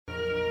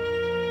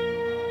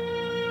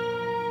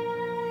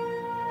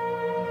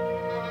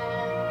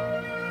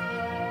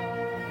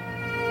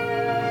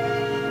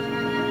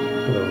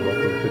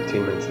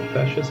15 Minutes of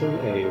Fascism,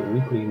 a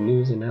weekly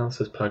news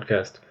analysis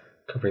podcast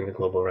covering the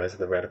global rise of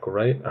the radical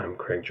right. I'm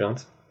Craig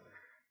Johnson.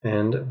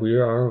 And we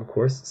are, of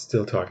course,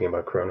 still talking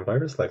about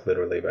coronavirus, like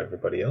literally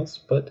everybody else,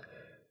 but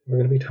we're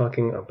going to be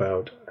talking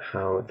about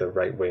how the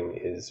right wing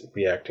is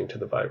reacting to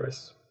the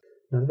virus.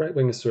 Now, the right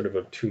wing is sort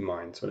of two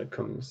minds when it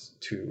comes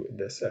to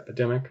this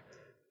epidemic.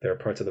 There are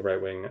parts of the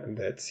right wing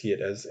that see it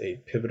as a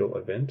pivotal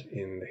event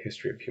in the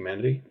history of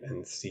humanity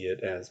and see it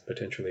as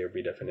potentially a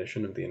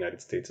redefinition of the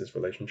United States'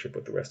 relationship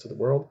with the rest of the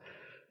world.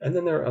 And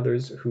then there are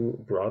others who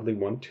broadly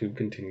want to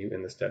continue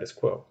in the status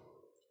quo.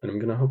 And I'm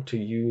going to hope to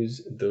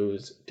use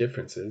those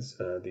differences,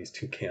 these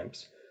two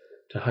camps,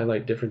 to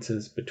highlight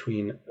differences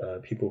between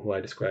people who I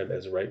describe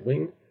as right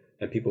wing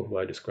and people who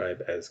I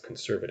describe as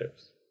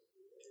conservatives.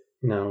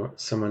 Now,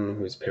 someone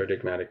who's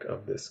paradigmatic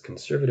of this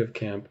conservative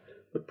camp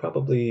would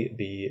probably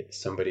be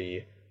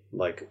somebody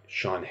like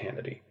Sean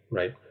Hannity,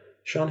 right?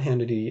 Sean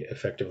Hannity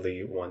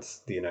effectively wants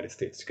the United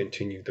States to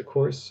continue the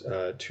course,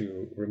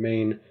 to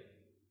remain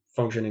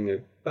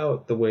functioning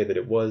about the way that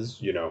it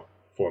was,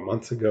 4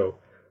 months ago.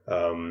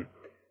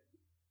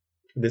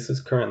 This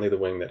is currently the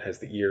wing that has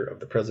the ear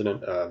of the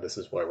president. This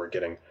is why we're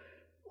getting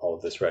all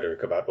of this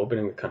rhetoric about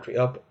opening the country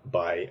up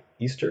by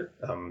Easter,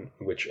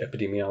 which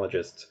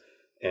epidemiologists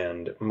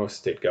and most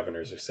state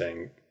governors are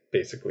saying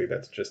basically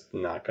that's just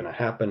not going to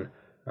happen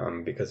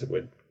because it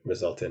would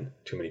result in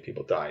too many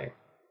people dying.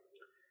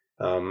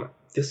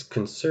 This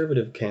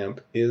conservative camp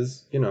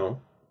is,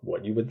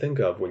 what you would think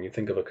of when you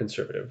think of a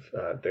conservative.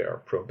 They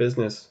are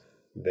pro-business,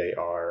 they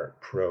are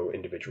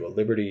pro-individual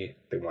liberty,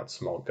 they want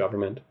small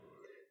government.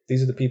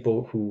 These are the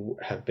people who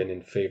have been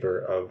in favor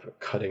of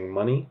cutting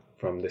money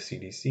from the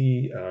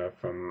CDC,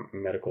 from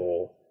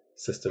medical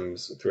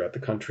systems throughout the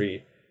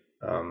country,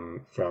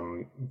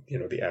 from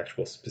the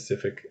actual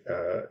specific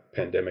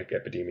pandemic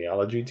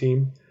epidemiology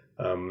team.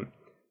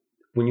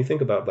 When you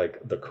think about like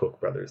the Koch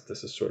brothers,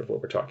 this is sort of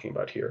what we're talking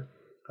about here.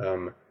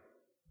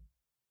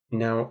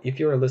 Now, if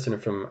you're a listener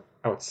from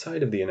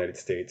outside of the United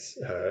States,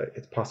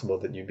 it's possible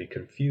that you'd be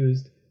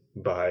confused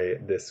by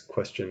this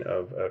question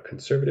of a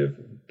conservative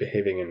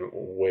behaving in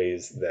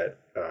ways that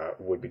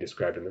would be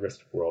described in the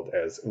rest of the world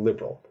as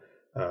liberal.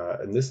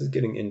 And this is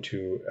getting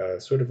into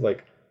sort of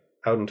like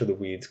out into the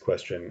weeds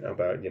question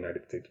about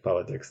United States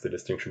politics, the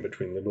distinction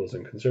between liberals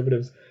and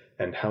conservatives,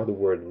 and how the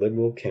word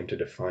liberal came to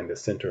define the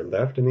center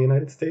left in the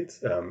United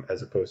States,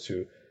 as opposed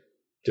to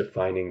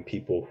defining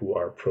people who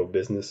are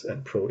pro-business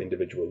and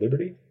pro-individual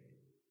liberty.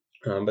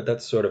 But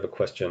that's sort of a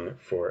question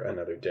for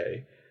another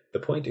day. The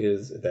point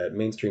is that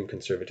mainstream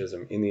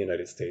conservatism in the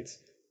United States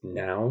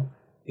now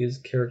is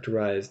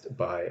characterized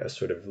by a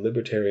sort of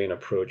libertarian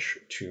approach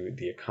to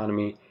the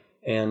economy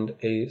and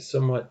a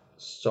somewhat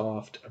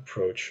soft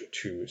approach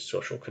to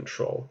social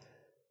control.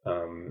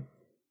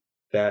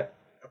 That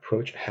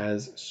approach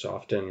has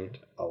softened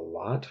a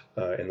lot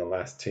in the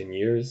last 10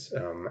 years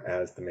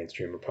as the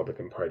mainstream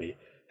Republican Party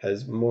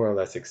has more or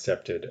less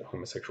accepted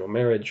homosexual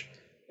marriage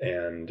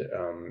and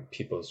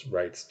people's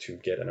rights to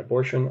get an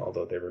abortion,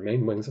 although there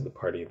remain wings of the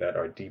party that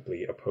are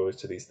deeply opposed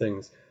to these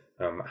things.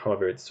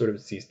 However, it sort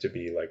of ceased to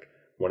be like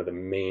one of the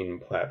main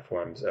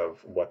platforms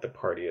of what the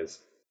party is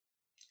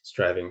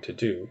striving to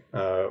do.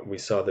 We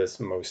saw this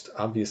most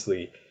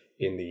obviously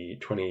in the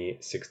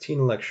 2016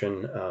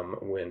 election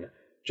when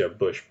Jeb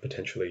Bush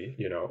potentially,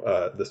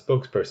 the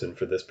spokesperson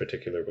for this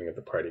particular wing of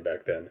the party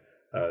back then,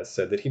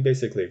 said that he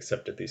basically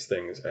accepted these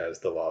things as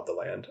the law of the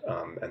land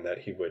and that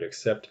he would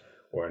accept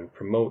or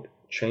promote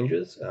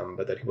changes,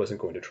 but that he wasn't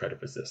going to try to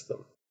resist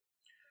them.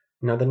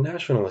 Now, the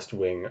nationalist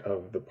wing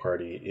of the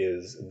party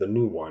is the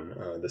new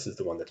one. This is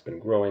the one that's been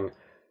growing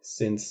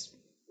since,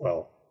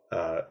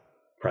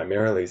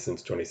 primarily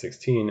since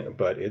 2016,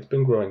 but it's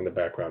been growing in the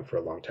background for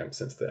a long time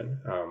since then.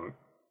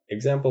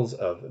 Examples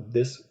of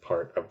this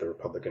part of the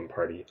Republican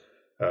Party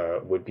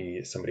would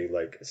be somebody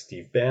like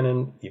Steve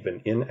Bannon, even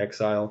in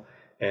exile,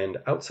 and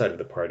outside of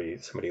the party,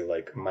 somebody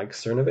like Mike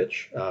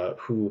Cernovich,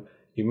 who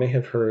you may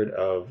have heard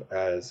of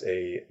as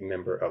a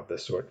member of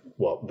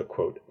the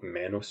quote,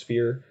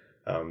 manosphere.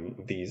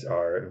 These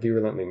are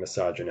virulently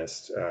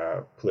misogynist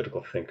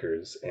political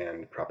thinkers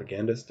and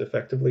propagandists,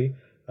 effectively,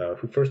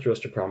 who first rose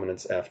to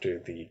prominence after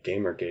the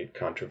Gamergate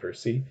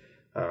controversy,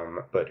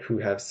 but who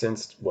have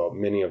since,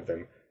 many of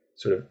them,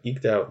 sort of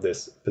eked out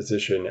this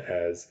position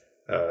as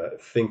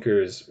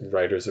thinkers,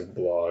 writers of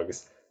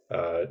blogs,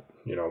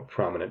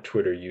 prominent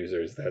Twitter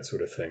users, that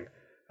sort of thing.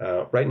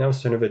 Right now,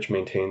 Cernovich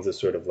maintains a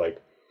sort of like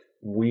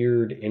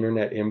weird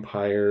internet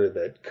empire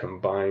that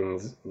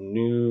combines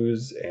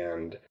news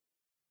and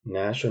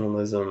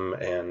nationalism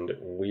and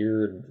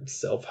weird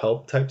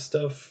self-help type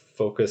stuff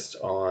focused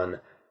on,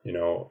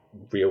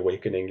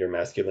 reawakening your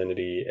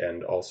masculinity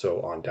and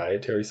also on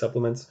dietary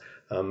supplements.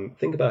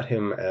 Think about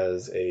him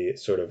as a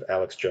sort of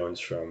Alex Jones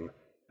from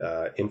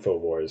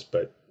InfoWars,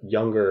 but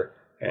younger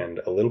and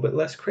a little bit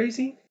less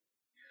crazy.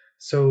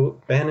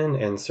 So Bannon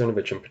and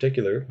Cernovich in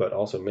particular, but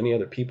also many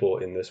other people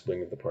in this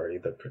wing of the party,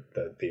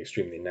 the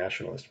extremely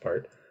nationalist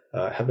part,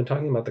 have been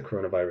talking about the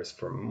coronavirus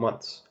for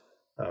months.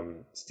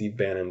 Steve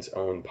Bannon's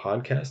own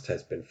podcast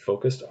has been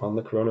focused on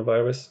the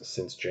coronavirus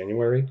since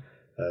January.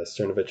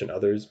 Cernovich and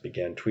others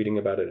began tweeting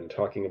about it and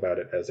talking about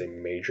it as a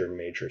major,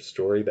 major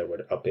story that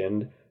would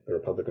upend the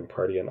Republican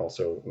Party and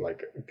also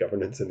like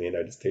governance in the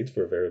United States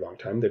for a very long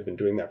time. They've been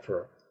doing that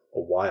for a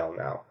while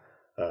now,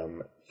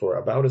 for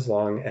about as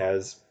long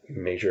as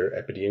major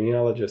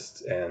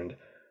epidemiologists and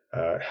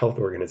health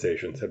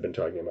organizations have been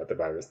talking about the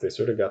virus. They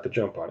sort of got the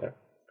jump on it.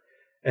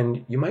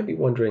 And you might be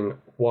wondering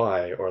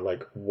why, or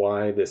like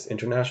why this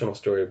international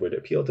story would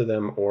appeal to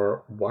them,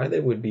 or why they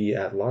would be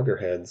at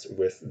loggerheads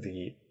with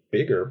the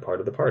bigger part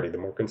of the party, the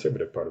more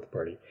conservative part of the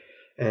party.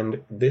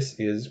 And this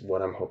is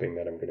what I'm hoping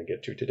that I'm going to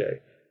get to today.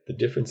 The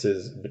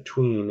differences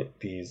between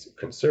these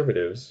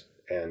conservatives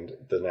and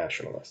the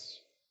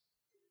nationalists.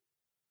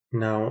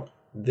 Now,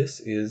 this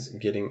is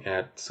getting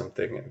at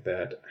something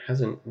that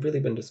hasn't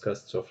really been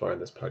discussed so far in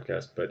this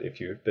podcast, but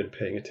if you've been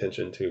paying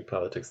attention to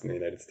politics in the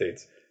United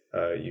States,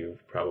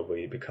 you've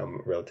probably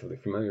become relatively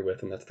familiar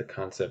with, and that's the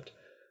concept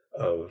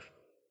of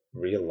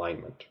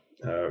realignment.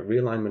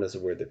 Realignment is a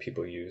word that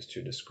people use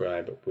to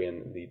describe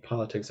when the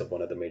politics of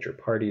one of the major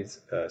parties,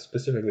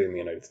 specifically in the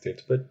United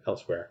States, but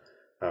elsewhere,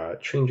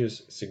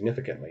 changes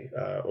significantly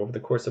over the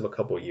course of a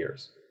couple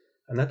years.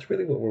 And that's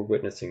really what we're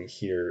witnessing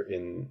here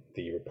in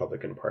the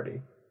Republican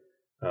Party.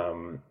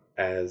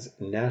 As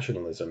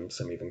nationalism,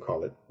 some even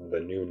call it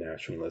the new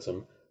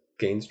nationalism,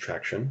 gains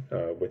traction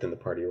within the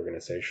party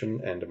organization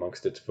and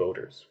amongst its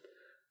voters.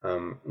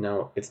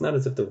 Now, it's not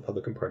as if the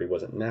Republican Party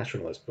wasn't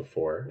nationalist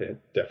before, it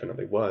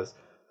definitely was,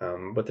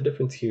 but the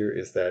difference here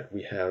is that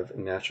we have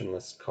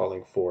nationalists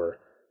calling for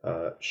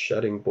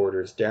shutting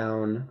borders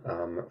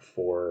down,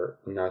 for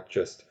not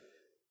just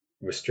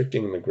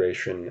restricting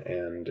immigration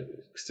and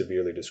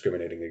severely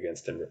discriminating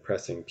against and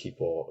repressing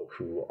people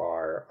who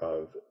are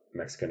of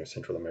Mexican or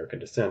Central American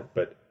descent,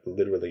 but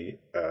literally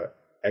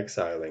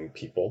exiling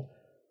people,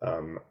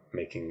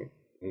 making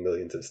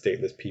millions of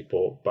stateless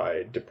people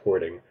by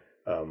deporting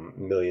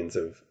millions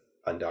of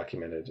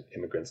undocumented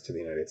immigrants to the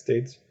United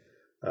States.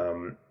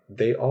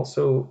 They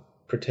also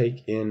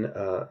partake in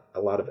a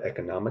lot of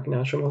economic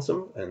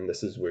nationalism, and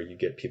this is where you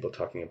get people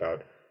talking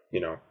about,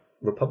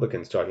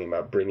 Republicans talking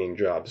about bringing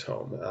jobs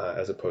home,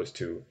 as opposed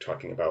to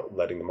talking about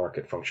letting the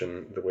market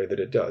function the way that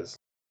it does,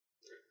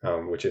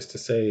 which is to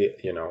say,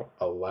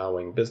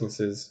 allowing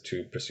businesses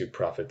to pursue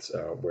profits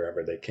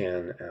wherever they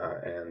can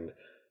and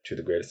to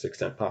the greatest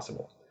extent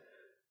possible.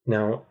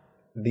 Now,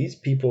 these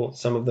people,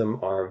 some of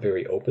them are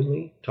very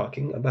openly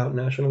talking about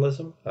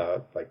nationalism,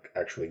 like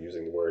actually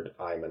using the word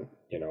 "I'm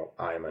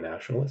a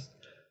nationalist,"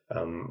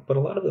 but a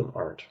lot of them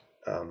aren't,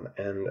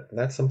 and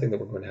that's something that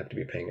we're going to have to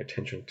be paying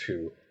attention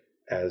to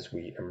as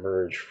we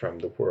emerge from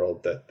the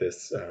world that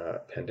this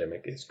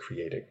pandemic is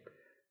creating.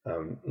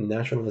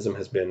 Nationalism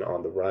has been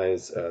on the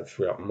rise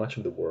throughout much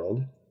of the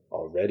world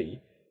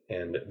already,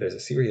 and there's a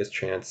serious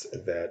chance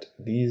that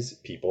these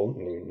people,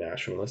 new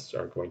nationalists,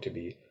 are going to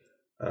be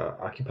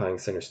occupying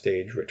center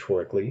stage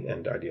rhetorically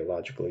and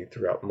ideologically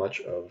throughout much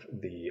of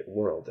the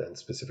world. And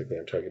specifically,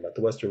 I'm talking about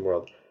the Western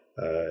world,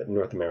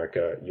 North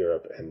America,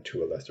 Europe, and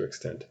to a lesser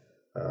extent,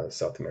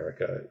 South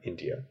America,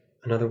 India.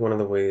 Another one of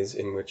the ways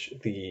in which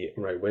the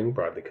right wing,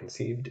 broadly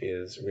conceived,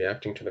 is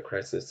reacting to the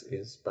crisis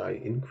is by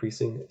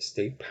increasing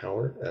state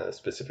power,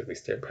 specifically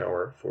state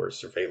power for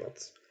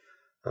surveillance.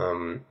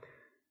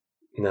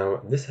 Now,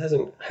 this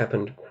hasn't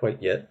happened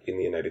quite yet in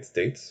the United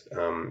States,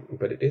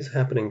 but it is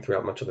happening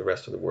throughout much of the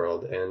rest of the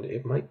world, and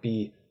it might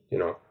be,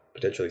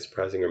 potentially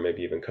surprising or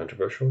maybe even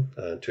controversial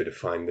to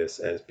define this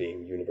as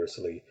being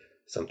universally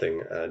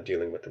something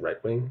dealing with the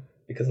right wing,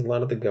 because a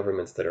lot of the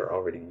governments that are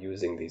already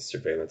using these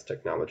surveillance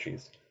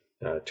technologies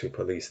to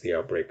police the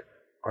outbreak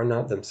are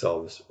not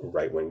themselves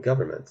right-wing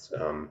governments.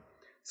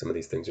 Some of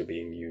these things are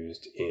being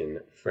used in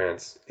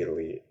France,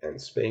 Italy,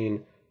 and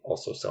Spain,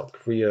 also South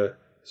Korea,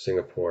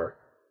 Singapore,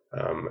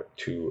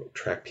 to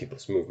track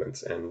people's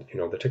movements. And,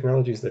 the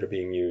technologies that are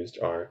being used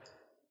are,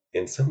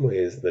 in some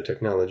ways, the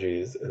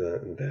technologies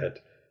that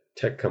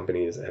tech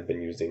companies have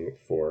been using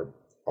for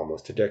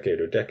almost a decade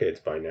or decades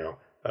by now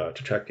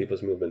to track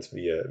people's movements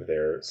via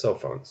their cell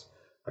phones.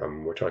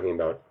 We're talking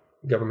about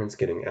governments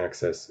getting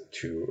access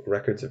to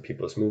records of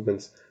people's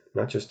movements,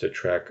 not just to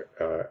track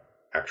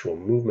actual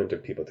movement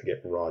of people to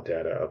get raw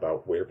data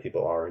about where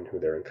people are and who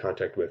they're in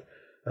contact with,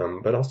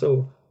 but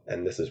also,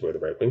 and this is where the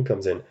right wing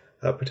comes in,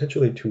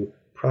 potentially to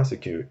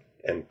prosecute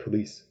and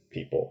police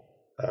people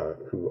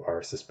who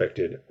are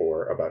suspected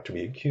or about to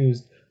be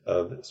accused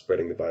of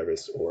spreading the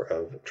virus or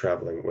of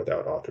traveling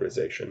without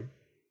authorization.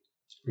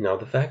 Now,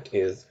 the fact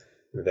is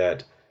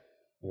that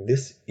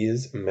this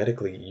is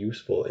medically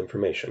useful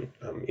information.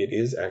 It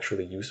is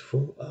actually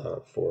useful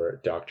for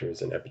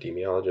doctors and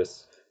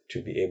epidemiologists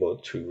to be able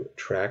to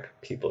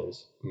track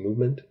people's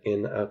movement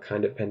in a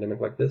kind of pandemic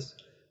like this.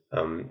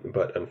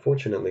 But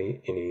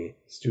unfortunately, any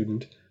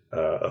student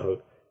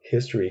of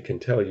history can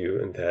tell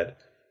you that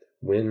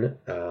when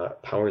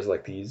powers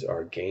like these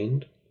are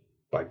gained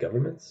by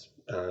governments,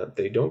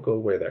 they don't go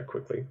away that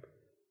quickly.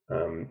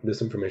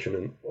 This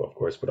information, of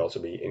course, would also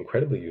be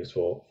incredibly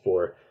useful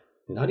for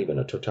not even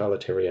a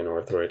totalitarian or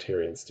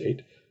authoritarian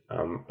state,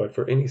 but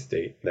for any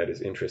state that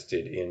is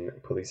interested in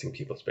policing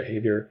people's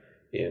behavior,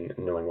 in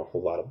knowing a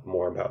whole lot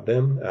more about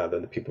them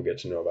than the people get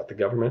to know about the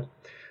government,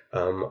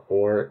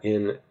 or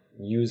in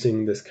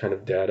using this kind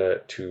of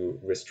data to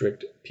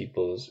restrict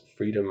people's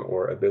freedom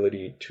or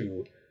ability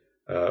to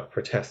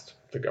protest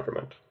the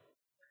government.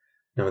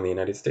 Now, in the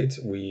United States,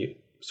 we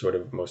sort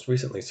of most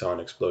recently saw an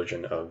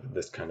explosion of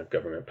this kind of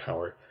government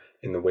power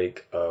in the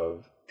wake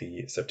of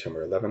the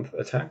September 11th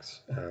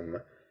attacks.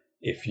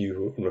 If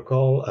you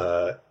recall,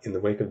 in the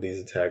wake of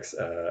these attacks,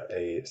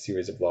 a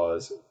series of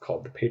laws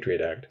called the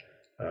Patriot Act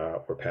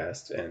were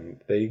passed, and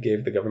they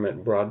gave the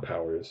government broad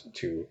powers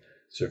to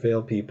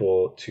surveil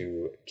people,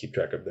 to keep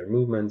track of their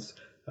movements,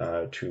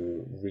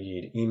 to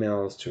read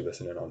emails, to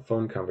listen in on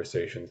phone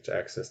conversations, to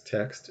access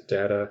text,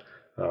 data,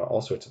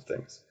 all sorts of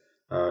things.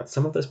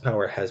 Some of this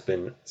power has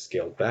been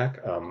scaled back,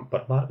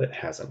 but a lot of it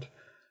hasn't.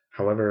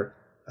 However,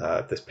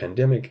 this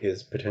pandemic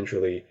is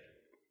potentially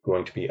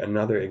going to be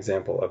another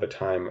example of a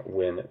time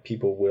when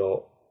people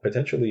will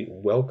potentially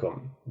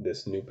welcome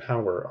this new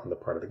power on the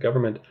part of the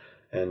government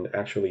and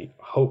actually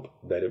hope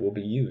that it will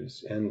be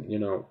used. And,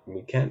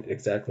 we can't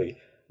exactly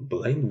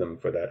blame them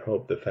for that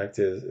hope. The fact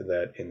is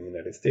that in the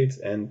United States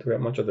and throughout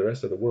much of the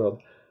rest of the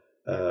world,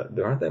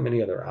 there aren't that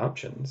many other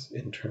options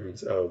in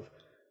terms of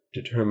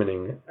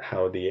determining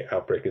how the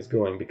outbreak is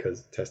going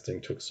because testing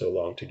took so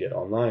long to get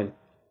online.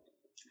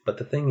 But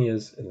the thing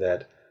is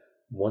that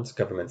once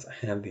governments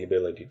have the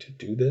ability to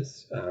do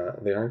this,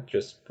 they aren't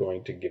just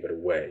going to give it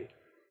away.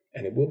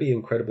 And it will be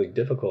incredibly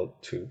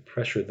difficult to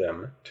pressure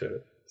them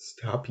to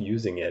stop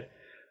using it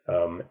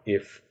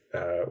if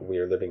we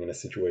are living in a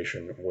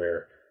situation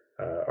where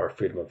our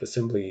freedom of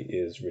assembly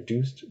is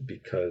reduced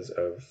because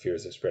of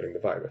fears of spreading the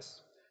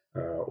virus,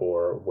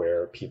 or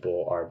where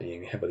people are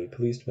being heavily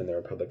policed when they're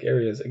in public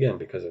areas, again,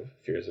 because of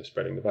fears of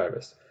spreading the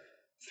virus.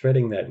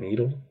 Threading that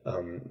needle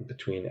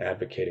between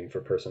advocating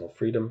for personal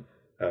freedom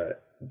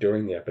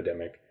during the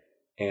epidemic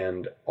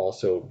and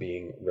also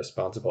being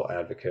responsible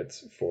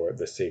advocates for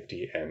the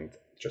safety and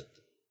just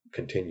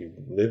continued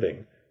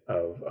living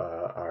of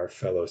our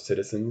fellow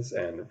citizens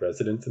and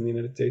residents in the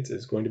United States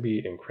is going to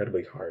be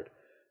incredibly hard.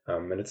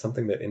 And it's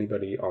something that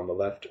anybody on the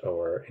left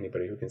or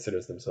anybody who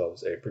considers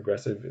themselves a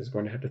progressive is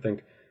going to have to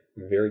think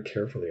very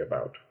carefully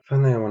about.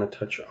 Finally, I want to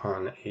touch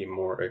on a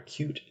more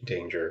acute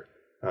danger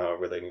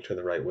relating to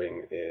the right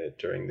wing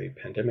during the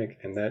pandemic,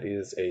 and that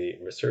is a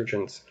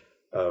resurgence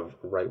of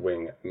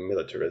right-wing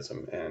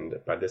militarism. And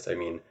by this, I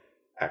mean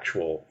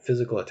actual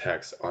physical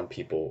attacks on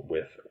people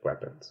with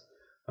weapons.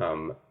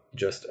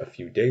 Just a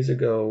few days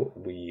ago,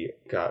 we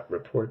got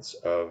reports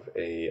of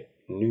a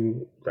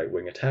new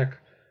right-wing attack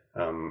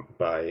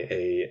by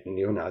a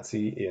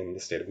neo-Nazi in the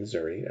state of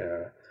Missouri.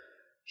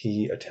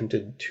 He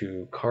attempted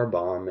to car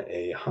bomb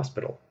a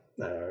hospital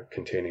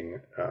containing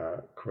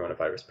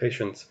coronavirus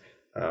patients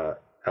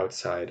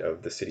outside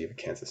of the city of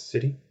Kansas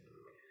City.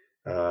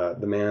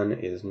 The man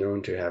is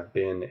known to have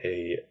been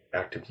an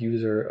active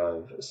user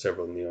of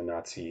several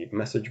neo-Nazi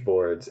message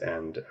boards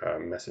and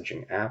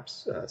messaging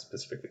apps,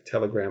 specifically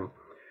Telegram,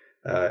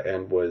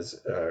 and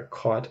was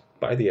caught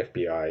by the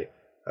FBI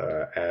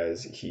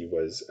as he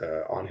was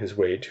on his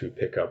way to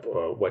pick up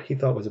what he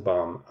thought was a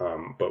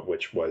bomb, but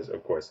which was,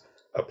 of course,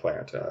 a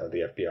plant.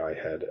 The FBI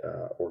had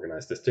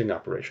organized a sting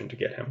operation to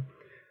get him.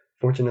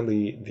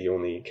 Fortunately, the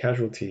only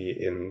casualty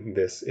in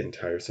this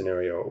entire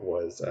scenario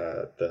was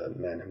the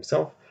man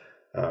himself.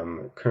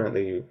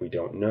 Currently, we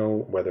don't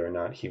know whether or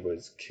not he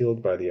was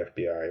killed by the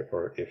FBI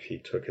or if he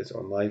took his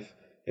own life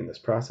in this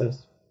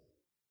process.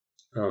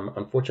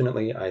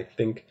 Unfortunately, I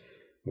think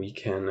we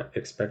can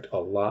expect a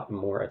lot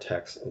more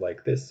attacks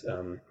like this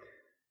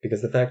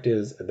because the fact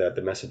is that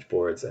the message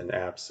boards and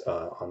apps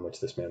on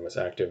which this man was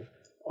active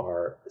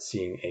are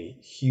seeing a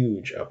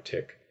huge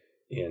uptick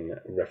in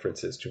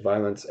references to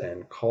violence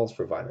and calls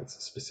for violence,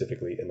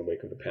 specifically in the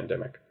wake of the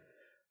pandemic.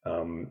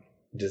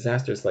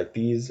 Disasters like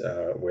these,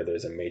 where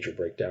there's a major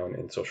breakdown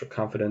in social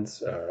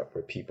confidence,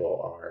 where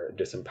people are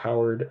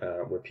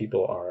disempowered, where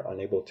people are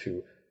unable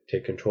to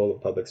take control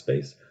of public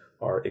space,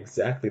 are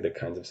exactly the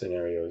kinds of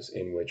scenarios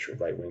in which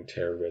right-wing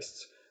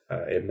terrorists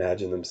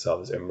imagine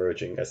themselves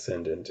emerging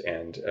ascendant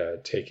and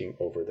taking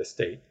over the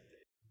state.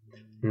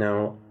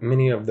 Now,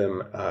 many of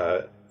them,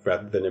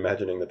 rather than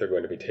imagining that they're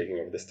going to be taking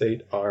over the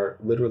state, are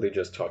literally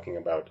just talking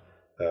about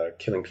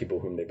killing people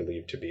whom they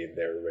believe to be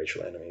their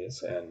racial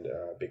enemies. And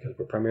because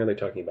we're primarily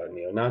talking about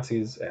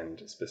neo-Nazis,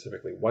 and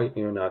specifically white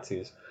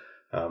neo-Nazis,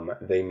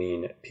 they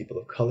mean people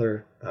of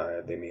color,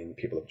 they mean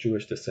people of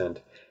Jewish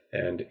descent,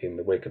 and in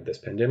the wake of this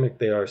pandemic,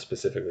 they are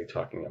specifically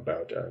talking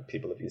about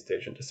people of East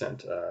Asian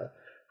descent,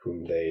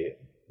 whom they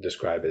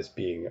describe as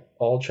being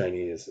all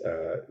Chinese,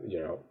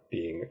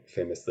 being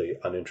famously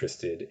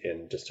uninterested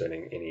in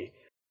discerning any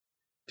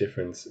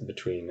difference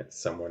between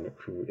someone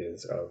who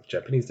is of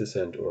Japanese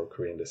descent or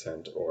Korean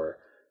descent or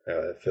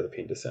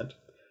Philippine descent.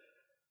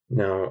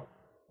 Now,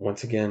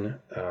 once again,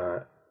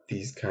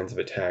 these kinds of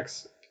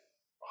attacks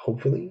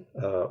hopefully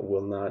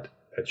will not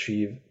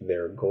achieve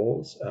their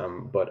goals,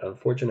 but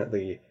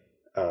unfortunately,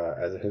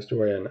 As a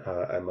historian,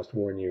 I must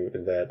warn you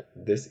that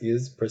this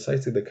is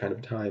precisely the kind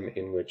of time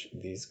in which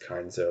these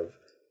kinds of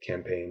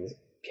campaigns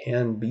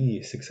can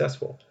be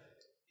successful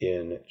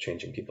in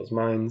changing people's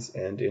minds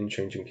and in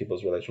changing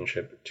people's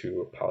relationship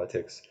to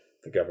politics,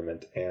 the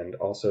government, and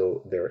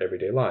also their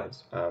everyday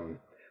lives.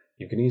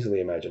 You can easily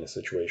imagine a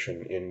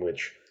situation in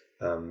which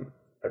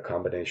a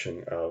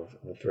combination of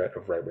the threat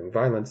of right-wing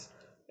violence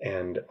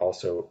and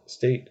also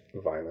state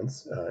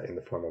violence in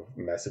the form of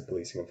massive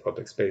policing of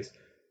public space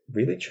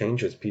really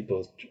changes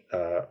people's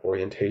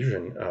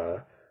orientation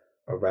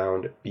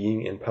around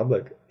being in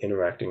public,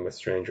 interacting with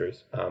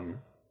strangers.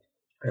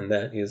 And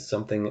that is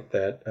something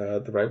that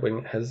the right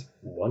wing has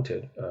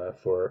wanted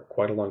for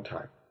quite a long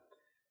time.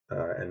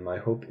 And my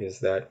hope is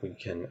that we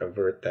can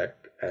avert that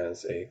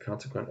as a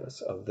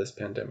consequence of this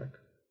pandemic.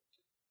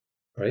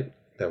 All right,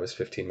 that was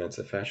 15 Minutes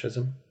of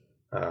Fascism.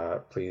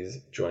 Please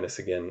join us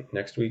again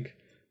next week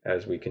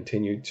as we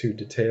continue to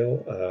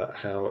detail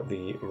how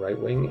the right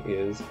wing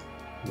is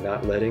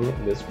not letting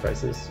this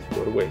crisis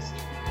go to waste.